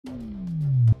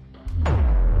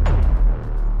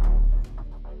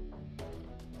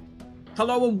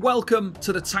Hello and welcome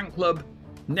to the Tank Club.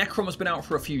 Necrom has been out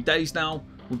for a few days now.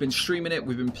 We've been streaming it,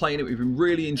 we've been playing it, we've been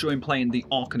really enjoying playing the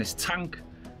Arcanist Tank,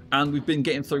 and we've been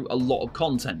getting through a lot of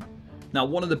content. Now,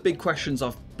 one of the big questions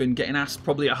I've been getting asked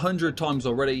probably 100 times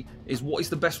already is what is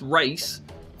the best race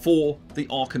for the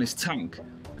Arcanist Tank?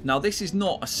 Now, this is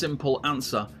not a simple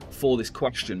answer for this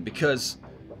question because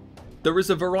there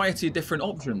is a variety of different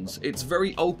options. It's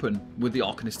very open with the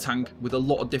Arcanist Tank with a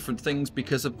lot of different things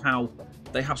because of how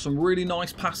they have some really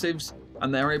nice passives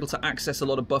and they're able to access a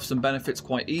lot of buffs and benefits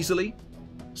quite easily.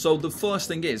 So the first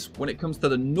thing is, when it comes to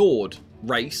the Nord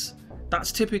race,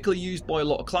 that's typically used by a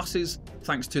lot of classes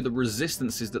thanks to the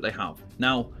resistances that they have.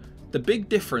 Now, the big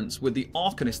difference with the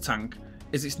Arcanist Tank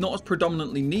is it's not as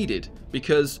predominantly needed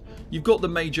because you've got the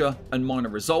major and minor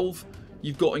resolve,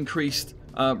 you've got increased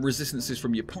resistances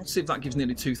from your passive, that gives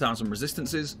nearly 2,000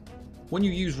 resistances. When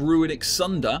you use Runic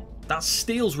Sunder, that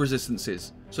steals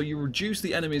resistances, so you reduce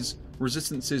the enemy's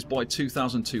resistances by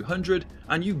 2,200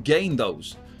 and you gain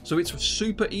those. So it's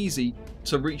super easy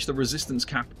to reach the resistance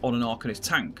cap on an Arcanist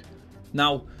Tank.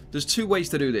 Now, there's two ways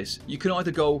to do this. You can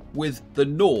either go with the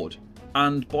Nord,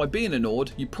 and by being a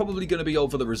Nord, you're probably going to be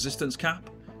over the resistance cap,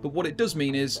 but what it does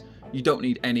mean is you don't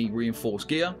need any reinforced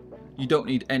gear, you don't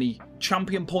need any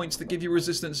champion points that give you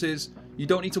resistances, you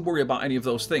don't need to worry about any of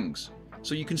those things.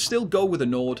 So you can still go with a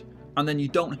Nord, and then you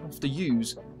don't have to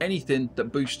use anything that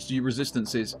boosts your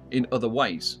resistances in other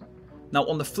ways. Now,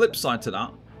 on the flip side to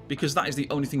that, because that is the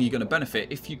only thing you're going to benefit,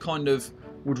 if you kind of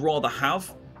would rather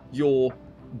have your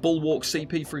Bulwark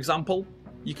CP, for example,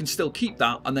 you can still keep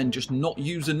that and then just not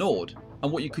use a Nord.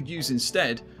 And what you could use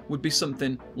instead would be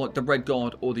something like the Red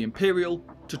Guard or the Imperial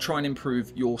to try and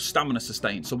improve your stamina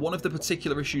sustain. So one of the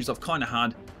particular issues I've kind of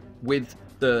had with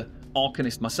the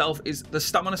Arcanist myself is the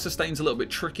stamina sustain's a little bit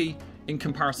tricky in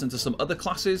comparison to some other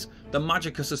classes. The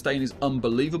Magicka sustain is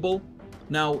unbelievable.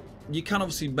 Now, you can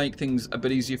obviously make things a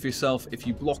bit easier for yourself. If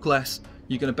you block less,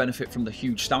 you're going to benefit from the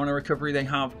huge stamina recovery they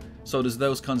have. So there's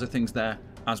those kinds of things there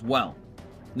as well.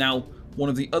 Now, one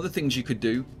of the other things you could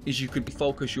do is you could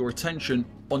focus your attention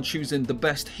on choosing the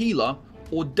best healer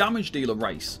or damage dealer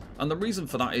race. And the reason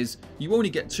for that is you only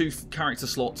get 2 character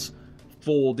slots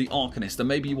for the Arcanist, and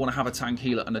maybe you want to have a tank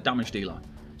healer and a damage dealer.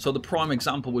 So the prime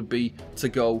example would be to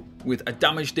go with a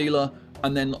damage dealer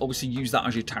and then obviously use that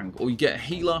as your tank, or you get a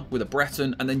healer with a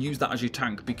Breton and then use that as your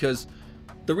tank, because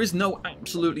there is no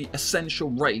absolutely essential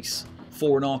race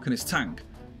for an Arcanist tank.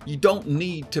 You don't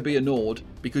need to be a Nord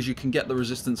because you can get the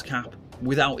resistance cap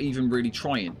without even really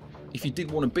trying. If you did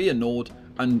want to be a Nord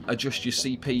and adjust your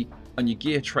CP and your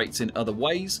gear traits in other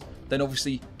ways, then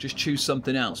obviously just choose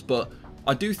something else. But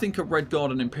I do think a Red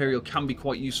Guard and Imperial can be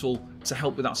quite useful to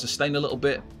help with that sustain a little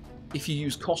bit. If you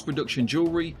use cost reduction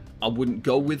jewelry, I wouldn't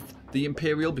go with the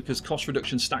Imperial because cost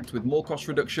reduction stacked with more cost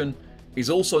reduction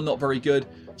is also not very good.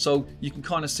 So you can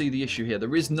kind of see the issue here.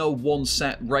 There is no one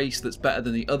set race that's better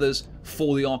than the others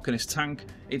for the Arcanist tank.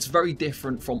 It's very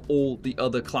different from all the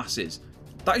other classes.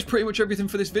 That is pretty much everything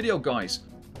for this video, guys.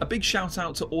 A big shout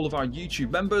out to all of our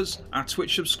YouTube members, our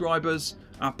Twitch subscribers,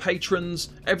 our patrons,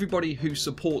 everybody who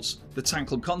supports the Tank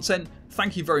Club content.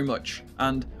 Thank you very much,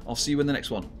 and I'll see you in the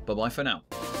next one. Bye bye for now.